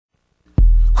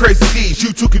crazy deeds,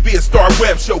 you too could be a star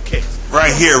web showcase.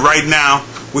 Right here, right now,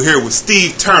 we're here with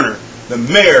Steve Turner, the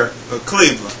mayor of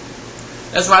Cleveland.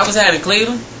 That's right, what's happening,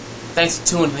 Cleveland? Thanks for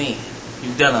tuning in.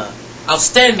 You've done an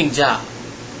outstanding job,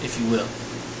 if you will.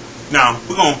 Now,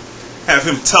 we're going to have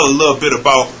him tell a little bit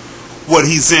about what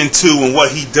he's into and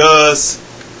what he does.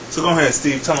 So go ahead,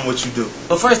 Steve, tell him what you do.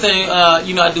 Well, first thing,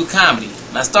 you know, I do comedy.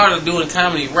 And I started doing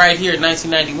comedy right here in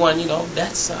 1991. You know,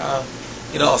 that's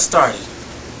it all started.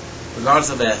 Regardless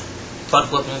of that butt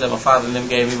whoopings that my father and them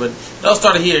gave me, but it all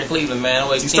started here in Cleveland, man.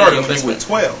 You started when you were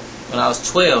 12. When I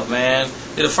was 12, man.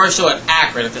 Did the first show at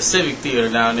Akron at the Civic Theater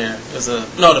down there. It was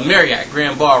the Marriott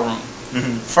Grand Ballroom.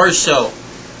 First show.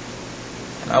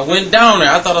 And I went down there.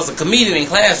 I thought I was a comedian in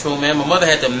classroom, man. My mother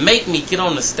had to make me get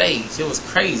on the stage. It was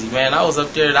crazy, man. I was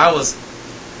up there.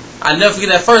 I never forget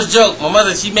that first joke. My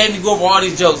mother, she made me go over all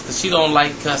these jokes because she don't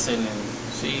like cussing.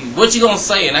 And what you gonna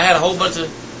say? And I had a whole bunch of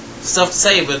stuff to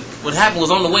say, but what happened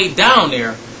was on the way down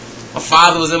there, my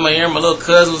father was in my ear, my little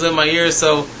cousin was in my ear,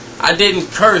 so I didn't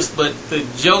curse, but the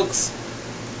jokes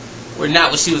were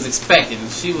not what she was expecting.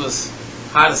 She was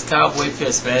hot as cowboy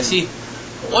piss, man.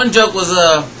 One joke was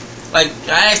like,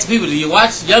 I asked the people, do you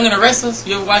watch Young and the Restless?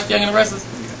 You ever watch Young and the Restless?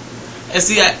 Yeah. And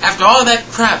see, after all that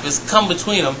crap has come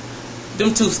between them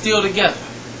two still together.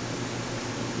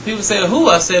 People said, who?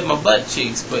 I said, my butt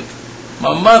cheeks, but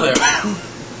my mother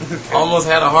almost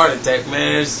had a heart attack,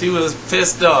 man. She was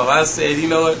pissed off. I said, you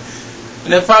know what?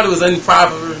 And that probably was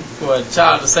improper for a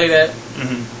child to say that.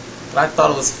 But I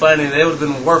thought it was funny. And it would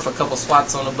have been worth a couple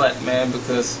swats on the butt, man,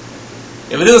 because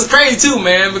it was crazy too,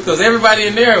 man, because everybody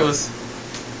in there was...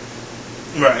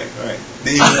 Right.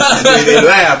 They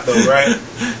laughed, though, right?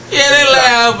 Yeah, they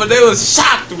laughed, but they was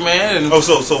shocked, man. Oh,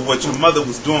 so what your mother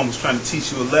was doing was trying to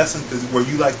teach you a lesson? Because were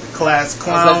you like the class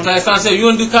clown? I was like the class clown. I said, you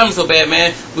want to do comedy so bad,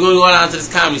 man? We're going to go down to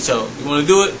this comedy show. You want to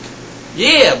do it?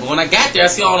 Yeah, but when I got there, I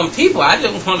see all them people. I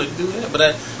didn't want to do that.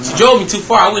 But she drove me too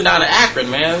far. I went down to Akron,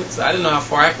 man. So I didn't know how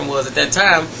far Akron was at that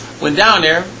time. Went down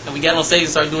there, and we got on stage and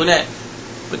started doing that.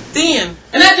 But then...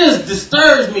 And that just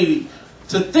disturbs me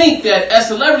to think that as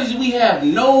celebrities, we have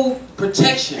no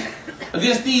protection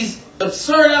against these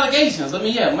absurd allegations. I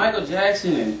mean, yeah, Michael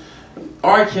Jackson and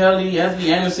R. Kelly,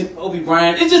 Anthony Anderson, Kobe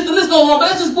Bryant. It's just, the list goes on, but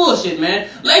that's just bullshit, man.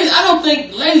 Ladies, I don't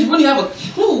think ladies really have a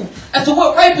clue as to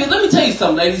what rape is. Let me tell you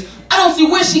something, ladies. I don't see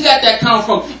where she got that come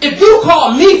from. If you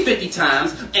call me 50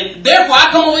 times, and therefore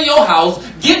I come over to your house,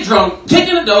 get drunk, kick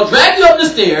in the door, drag you up the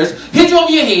stairs, hit you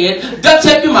over your head, duct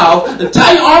tape your mouth,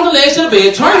 tie your arms and legs to the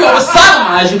bed, turn you over,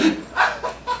 sodomize you.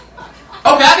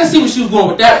 Okay, I can see where she was going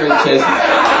with that, Rick Chase.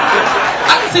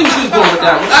 I can see where she was going with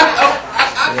that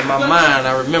one. In my mind,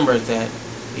 I remembered that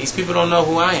these people don't know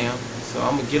who I am, so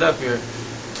I'm going to get up here.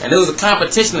 And it was a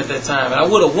competition at that time, and I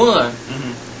would have won.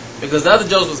 Because the other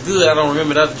jokes was good. I don't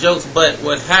remember the other jokes, but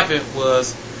what happened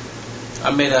was I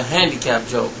made a handicap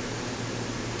joke,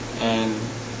 and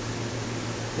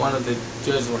one of the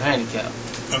judges were handicapped.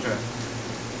 Okay.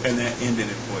 And that ended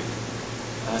it for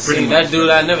you. I seen that dude.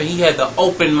 He had the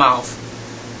open mouth.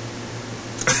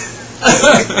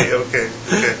 Okay.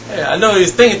 Yeah, I know he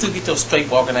was thinking to get your straight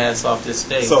walking ass off this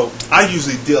stage. So I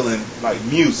usually deal in like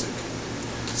music.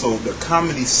 So the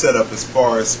comedy setup as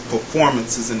far as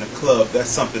performances in the club, that's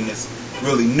something that's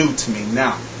really new to me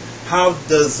now. How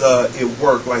does it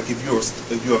work? Like if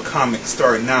you're a comic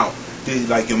starting out, did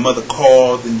like your mother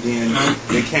called and then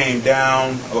they came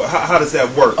down? Or how does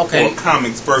that work for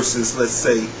comics versus, let's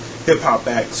say, hip hop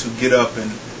acts who get up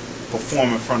and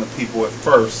perform in front of people at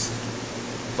first,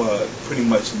 but pretty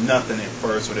much nothing at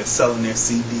first, or they're selling their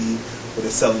CD, or they're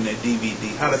selling their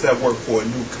DVD. How does that work for a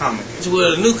new comic?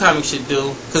 What a new comic should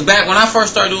do, because back when I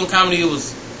first started doing comedy, it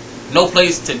was no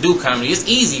place to do comedy. It's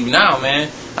easy now, man.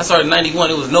 I started in '91.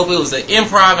 It was the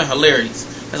Improv and Hilarities.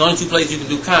 That's the only two places you can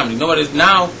do comedy.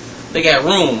 Now they got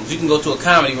rooms. You can go to a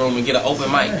comedy room and get an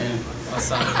open mic.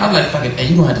 I'm like, hey,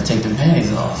 you gonna have to take them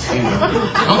panties off. You know?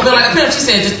 I'm feeling like a pimp. She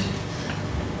said,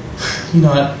 just, you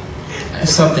know,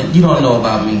 it's something you don't know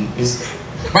about me.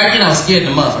 Right then I was scared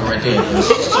of the motherfucker right there.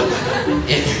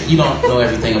 You don't know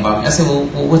everything about me. I said, well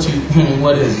what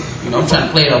is it? You know, I'm trying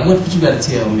to play it up. What you got to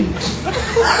tell me?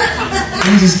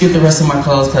 Let me just get the rest of my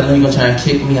clothes, because I know you're going to try and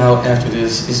kick me out after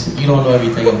this. You don't know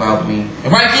everything about me.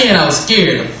 And right then I was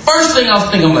scared. The first thing I was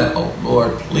thinking, I'm like, oh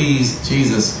Lord, please,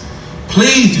 Jesus,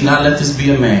 please do not let this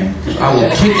be a man. I will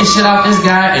kick the shit out this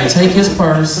guy and take his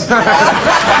purse. Open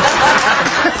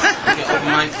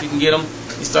mics, you can get them.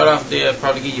 You start off there,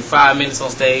 probably give you 5 minutes on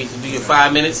stage. You do your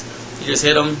 5 minutes, you just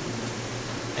hit them.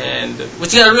 And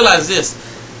what you gotta realize is this: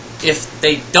 if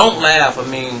they don't laugh, I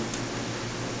mean,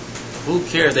 who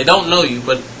cares? They don't know you.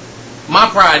 But my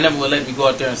pride never would let me go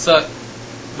out there and suck.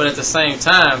 But at the same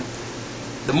time,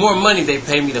 the more money they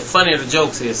pay me, the funnier the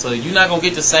jokes is. So you're not gonna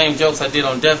get the same jokes I did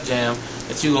on Def Jam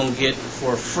that you're gonna get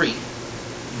for free.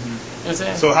 You know what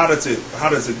I'm saying? So how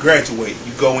does it graduate?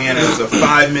 You go in as a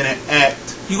 5-minute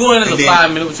act. You go in as a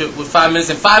 5 minute with 5 minutes,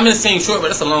 and 5 minutes seems short, but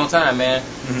that's a long time, man.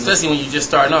 Especially when you're just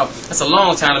starting off. That's a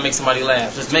long time to make somebody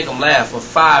laugh. Just make them laugh for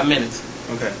 5 minutes.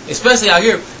 Okay. Especially out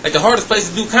here, like the hardest place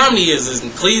to do comedy is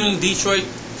in Cleveland, Detroit,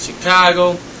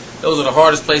 Chicago. Those are the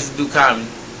hardest places to do comedy.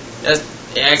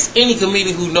 Ask any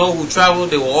comedian who travel,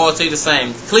 they will all tell you the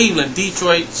same. Cleveland,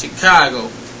 Detroit, Chicago,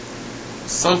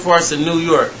 some parts of New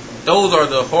York. Those are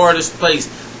the hardest places.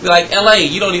 Like LA,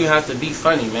 you don't even have to be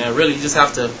funny, man. Really, you just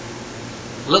have to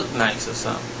look nice or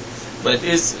something. But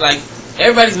it's like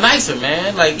everybody's nicer,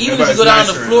 man. Like even if you go down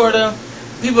to Florida,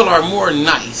 people are more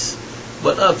nice.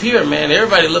 But up here, man,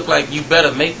 everybody look like you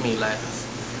better make me laugh.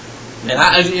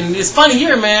 And it's funny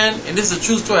here, man. And this is a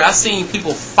true story. I seen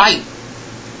people fight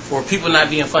for people not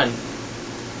being funny.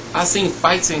 I seen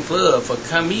fights in clubs for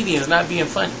comedians not being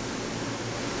funny.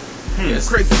 Yes.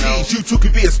 Crazy things you two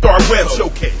could be a star web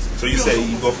showcase. So you say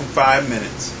you go from 5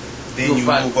 minutes, then you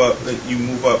move up. You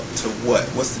move up to what?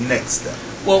 What's the next step?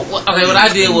 Well, okay. What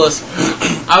I did was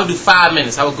I would do 5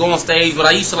 minutes. I would go on stage. What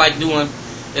I used to like doing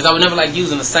is I would never like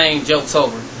using the same jokes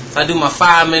over. So I do my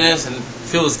 5 minutes, and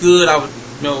if it was good, I would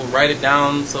write it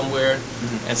down somewhere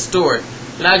and store it.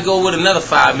 Then I'd go with another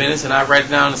 5 minutes, and I'd write it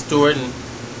down and store it. And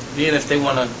then if they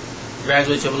want to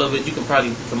graduate you up a little bit, you can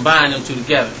probably combine them two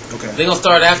together. Okay. They're going to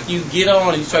start after you get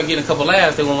on and you start getting a couple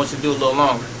laughs, they're going to want you to do a little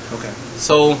longer. Okay.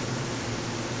 So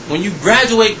when you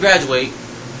graduate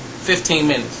 15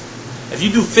 minutes. If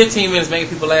you do 15 minutes making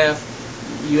people laugh,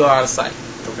 you are out of sight.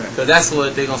 Okay. Because that's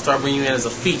what they're going to start bringing you in as a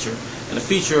feature. And the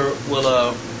feature will,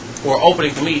 or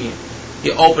opening comedian,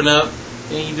 you open up,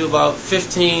 and you do about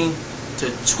 15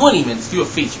 to 20 minutes, you're a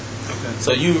feature. Okay.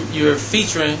 So you're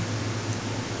featuring,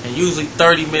 and usually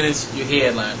 30 minutes you're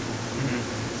headlining.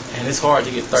 And it's hard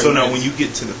to get 30 minutes. So now when you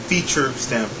get to the feature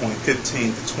standpoint,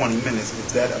 15 to 20 minutes,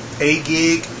 is that a pay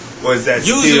gig, or is that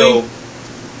usually, still...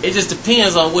 It just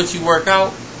depends on what you work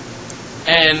out,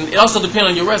 and it also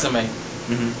depends on your resume.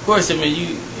 Of course, I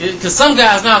mean, because some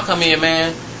guys now come in,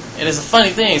 man, and it's a funny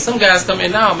thing. Some guys come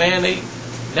in now, man, they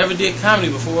never did comedy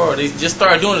before, or they just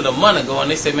started doing it a month ago, and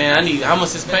they say, man, how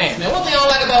much is paying? Now, one thing I don't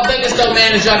like about Vegas, though,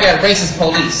 man, is y'all got racist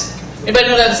police.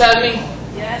 Anybody know that beside me?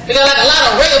 Yes. You got like a lot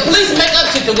of regular police make up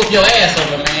shit to whoop your ass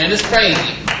over, man. It's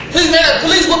crazy.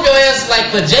 Police whoop your ass like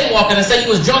for jaywalking and say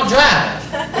you was drunk driving.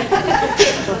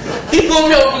 He pulled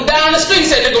me over down the street. He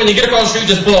said, nigga, when you get across the street,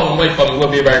 just pull over and wait for me.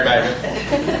 We'll be right back.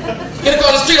 Get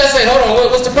across the street, I say, hold on,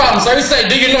 what's the problem, sir? He said,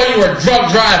 do you know you were drunk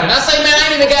driving? I say, man,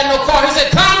 I ain't even got no car. He said,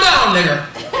 calm down, nigga.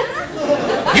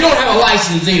 You don't have a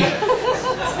license either.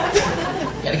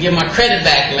 Gotta give my credit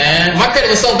back, man. My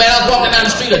credit was so bad, I was walking down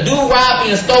the street, a dude robbed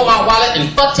me and stole my wallet and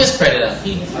fucked his credit up.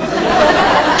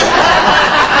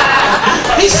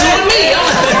 He's suing me.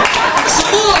 It's some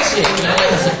bullshit. You know, I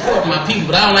like to support my people,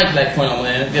 but I don't like Black Porno,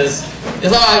 man, because it's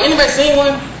all. Anybody seen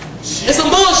one? It's some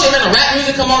bullshit, man. The rap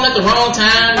music come on at the wrong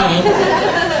time. You know.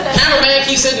 Cameraman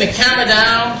keeps sitting the camera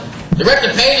down.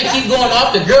 Director page keep going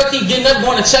off. The girl keep getting up,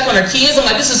 going to check on her kids. I'm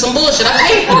like, this is some bullshit. I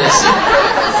hate this.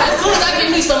 As soon as I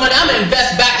get me some money, I'm gonna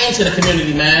invest back into the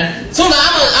community, man. Soon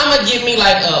I'm gonna get me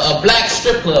like a black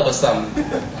strip club or something.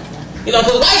 You know,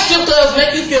 because white strip clubs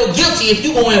make you feel guilty if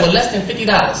you go in with less than $50.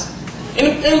 I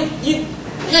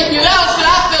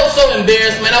felt so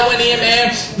embarrassed, man. I went in,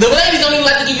 man. The ladies don't even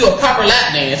like to give you a proper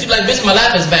lap dance. She's like, bitch, my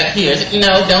lap is back here. Said,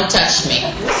 no, don't touch me.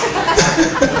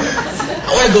 I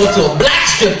want to go to a black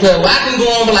strip club where I can go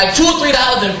on for like $2 or $3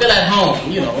 and feel at home,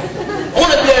 you know. I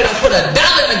want to be able to put $1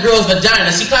 in a girl's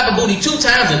vagina. She clap her booty 2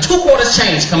 times and 2 quarters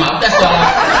change come out. That's all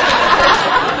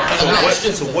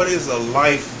So what is a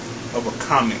life of a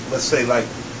comic? Let's say like,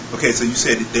 okay, so you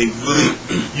said that they really,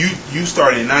 you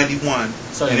started in 91,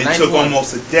 and it took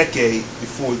almost a decade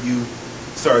before you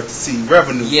started to see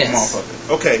revenue come off of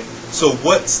it. Okay, so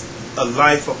what's a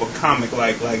life of a comic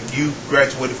like? Like you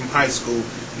graduated from high school,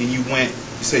 and you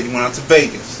said you went out to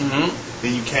Vegas,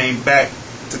 then you came back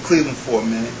to Cleveland for a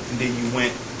minute, and then you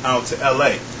went out to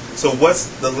LA. So what's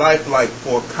the life like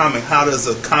for a comic? How does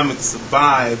a comic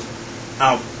survive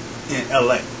out in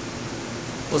LA?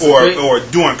 Or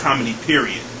during comedy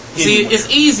period? See, it's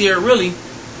easier, really.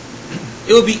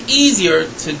 It would be easier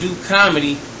to do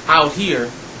comedy out here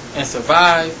and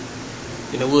survive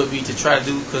than it would be to try to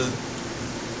do, because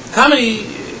comedy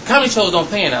shows don't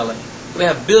pay in LA. They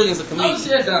have billions of comedians.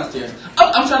 Upstairs, downstairs.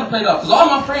 I'm trying to play it off, because all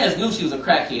my friends knew she was a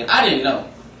crackhead. I didn't know.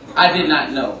 I did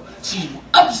not know. She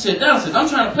upstairs, downstairs. I'm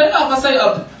trying to play it off. I say,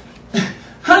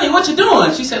 honey, what you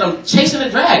doing? She said, I'm chasing a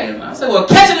dragon. I said, well,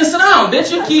 catch it and sit down,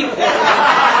 bitch. You keep...